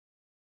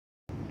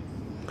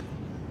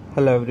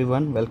Hello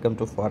everyone, welcome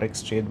to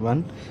Forex Trade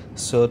 1.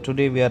 So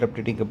today we are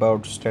updating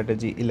about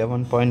strategy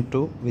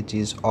 11.2, which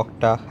is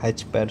Octa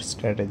Hedge pair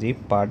strategy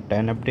part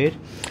 10 update.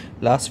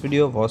 Last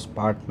video was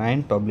part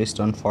 9, published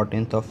on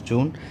 14th of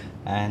June,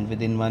 and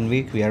within 1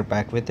 week we are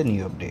back with a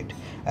new update.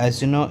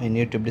 As you know, in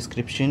YouTube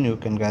description you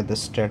can get the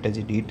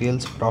strategy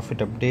details, profit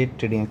update,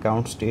 trading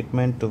account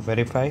statement to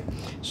verify.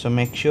 So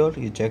make sure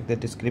you check the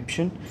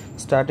description.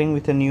 Starting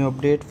with a new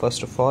update,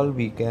 first of all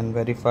we can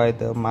verify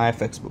the my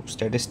FXBook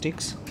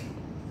statistics.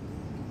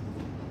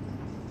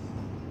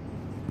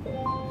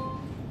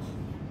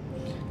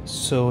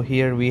 So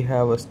here we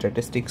have a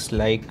statistics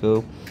like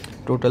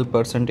total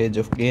percentage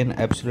of gain,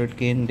 absolute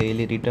gain,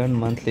 daily return,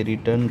 monthly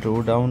return,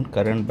 drawdown,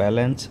 current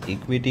balance,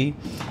 equity,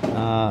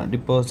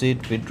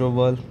 deposit,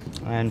 withdrawal,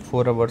 and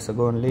 4 hours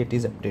ago only it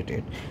is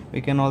updated.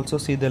 We can also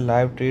see the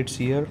live trades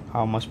here,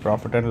 how much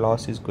profit and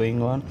loss is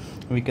going on.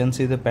 We can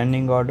see the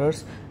pending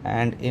orders,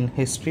 and in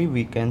history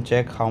we can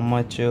check how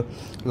much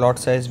lot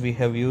size we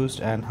have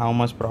used and how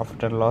much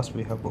profit and loss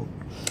we have booked.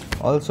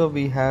 Also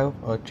we have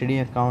a trading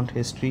account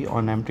history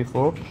on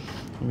MT4.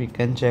 We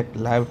can check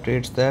live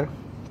trades there.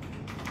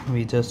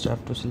 We just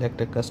have to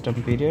select a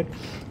custom period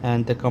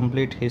and the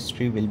complete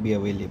history will be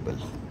available.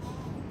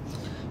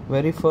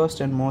 Very first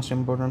and most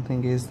important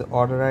thing is the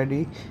order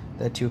ID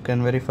that you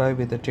can verify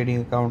with the trading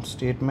account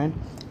statement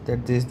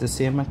that this is the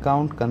same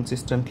account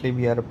consistently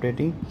we are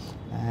updating.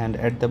 And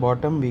at the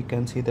bottom we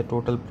can see the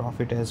total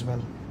profit as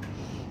well,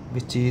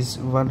 which is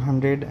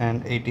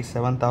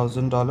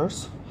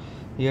 $187,000.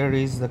 Here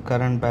is the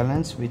current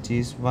balance, which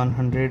is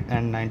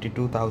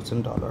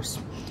 $192,000.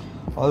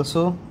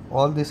 Also,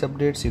 all these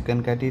updates you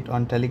can get it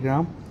on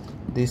Telegram.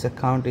 This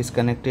account is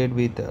connected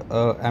with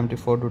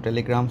MT4 to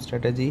Telegram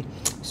strategy,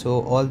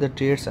 so all the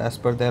trades as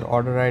per their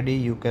order ID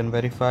you can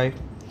verify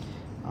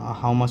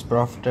how much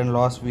profit and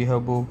loss we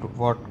have booked,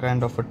 what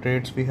kind of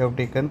trades we have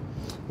taken.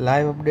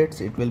 Live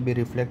updates it will be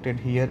reflected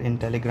here in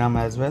Telegram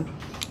as well.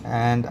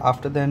 And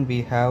after then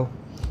we have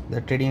the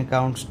trading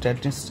account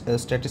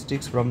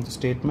statistics from the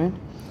statement.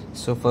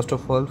 So first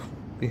of all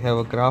we have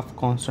a graph,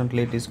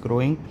 constantly it is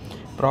growing.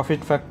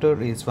 Profit factor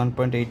is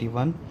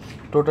 1.81.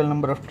 Total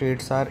number of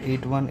trades are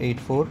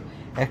 8184.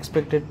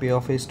 Expected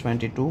payoff is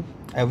 22.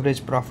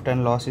 Average profit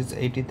and loss is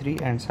 83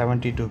 and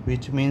 72,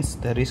 which means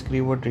the risk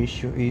reward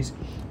ratio is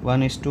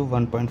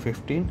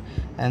 1:1.15,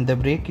 and the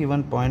break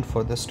even point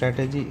for the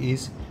strategy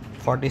is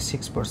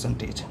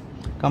 46%.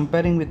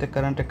 Comparing with the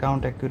current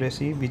account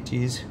accuracy, which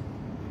is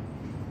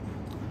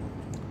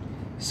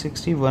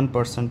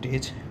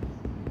 61%,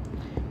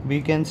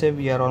 we can say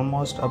we are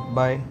almost up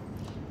by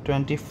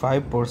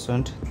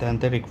 25% than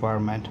the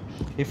requirement.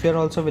 If you are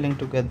also willing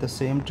to get the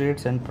same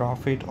trades and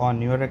profit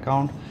on your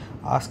account,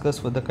 ask us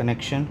for the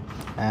connection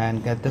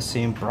and get the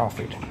same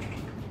profit.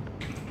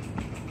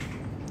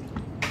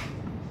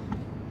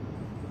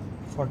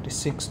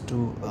 46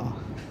 to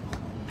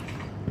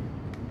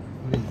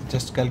we'll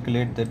just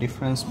calculate the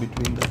difference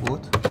between the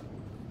both.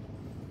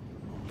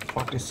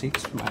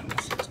 46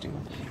 minus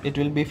 61, it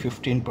will be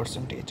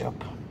 15%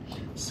 up.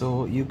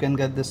 So you can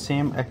get the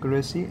same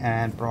accuracy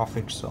and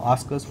profit. So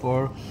ask us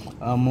for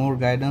more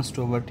guidance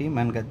to our team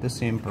and get the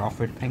same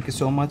profit. Thank you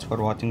so much for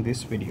watching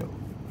this video.